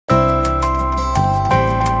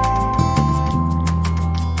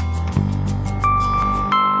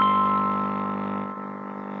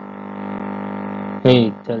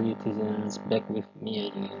Salutations, back with me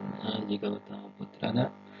again, Aji Gautama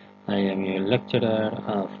Putrana. I am your lecturer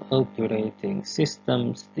of operating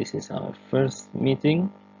systems. This is our first meeting.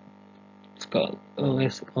 It's called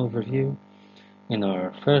OS Overview. In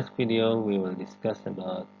our first video, we will discuss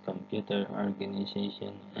about computer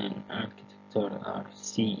organization and architecture, or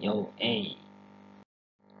COA.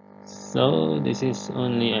 So this is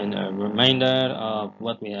only a reminder of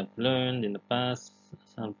what we have learned in the past,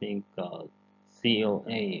 something called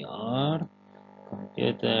COA, or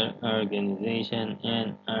Computer Organization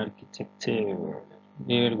and Architecture.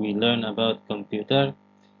 Here we learn about computer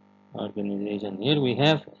organization. Here we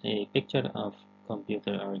have a picture of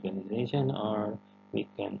computer organization, or we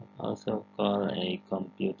can also call a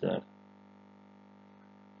computer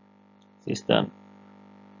system.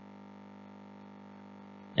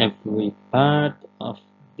 Every part of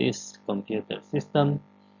this computer system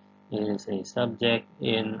is a subject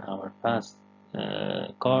in our past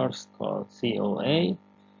course called COA.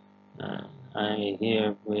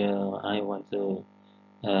 I want to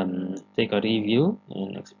take a review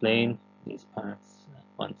and explain these parts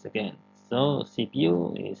once again. So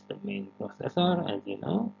CPU is the main processor, as you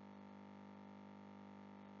know.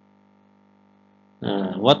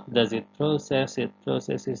 What does it process? It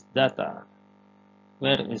processes data.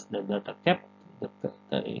 Where is the data kept? The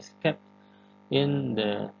data is kept in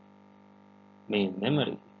the main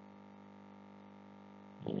memory.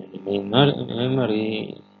 The main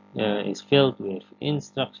memory is filled with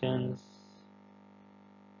instructions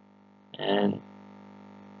and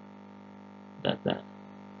data.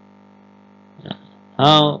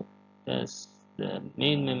 How does the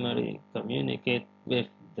main memory communicate with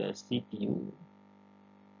the CPU?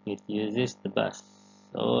 It uses the bus.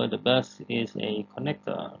 So the bus is a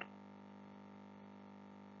connector.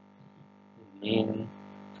 The main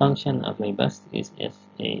function of a bus is as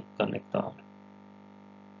a connector.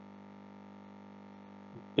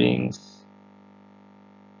 It brings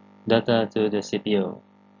data to the CPU.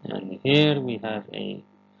 And here we have a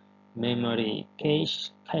memory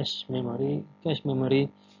cache memory. Cache memory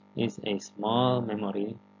is a small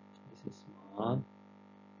memory. This is small,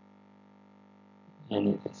 and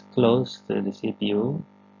it is close to the CPU.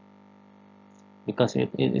 Because it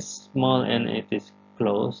is small and it is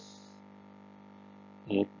close,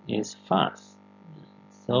 it is fast.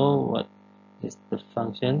 So what is the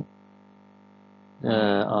function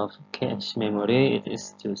of cache memory? It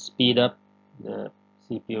is to speed up the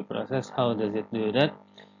CPU process. How does it do that?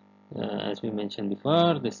 As we mentioned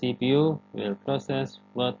before, the CPU will process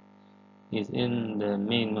what is in the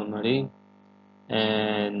main memory,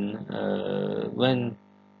 and when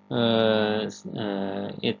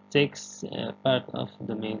it takes part of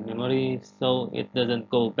the main memory, so it doesn't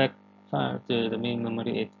go back far to the main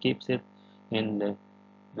memory, it keeps it in the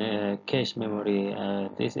cache memory.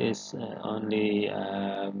 This is only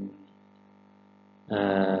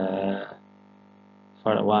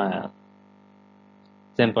for a while,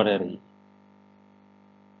 temporary,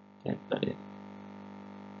 and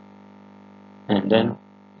then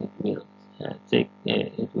it will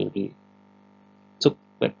it will be took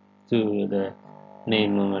back to the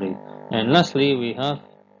main memory. And lastly, we have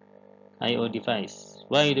I/O device.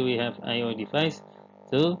 Why do we have I/O device?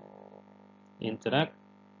 To interact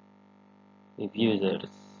with users.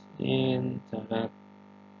 Interact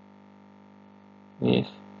with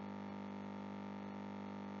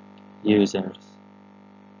users.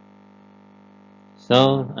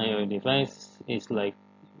 So I/O device is like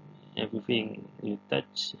everything you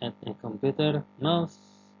touch at a computer: mouse,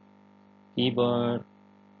 keyboard.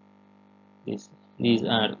 These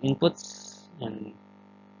are inputs, and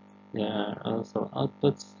there are also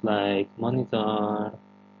outputs like monitor,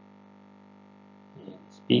 and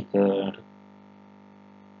speaker,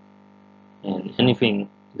 and anything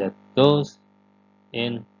that goes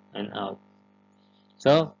in and out.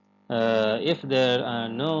 So if there are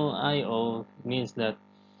no I/O, it means that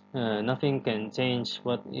nothing can change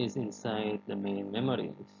what is inside the main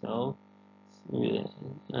memory. So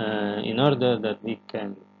in order that we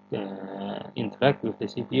can interact with the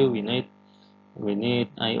CPU, we need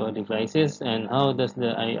I/O devices. And how does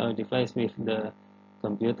the I/O device with the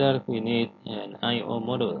computer? We need an I/O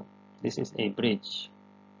module. This is a bridge.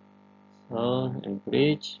 So a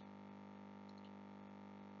bridge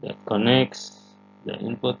that connects the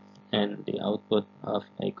input and the output of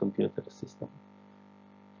a computer system.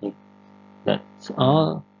 That's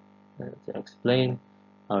all to explain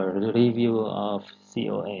our review of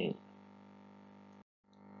COA.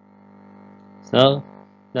 So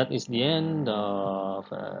that is the end of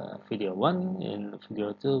video 1. In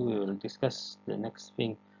video 2, we will discuss the next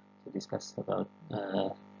thing to discuss about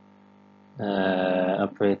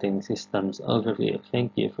operating systems overview.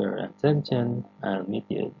 Thank you for your attention. I'll meet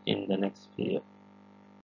you in the next video.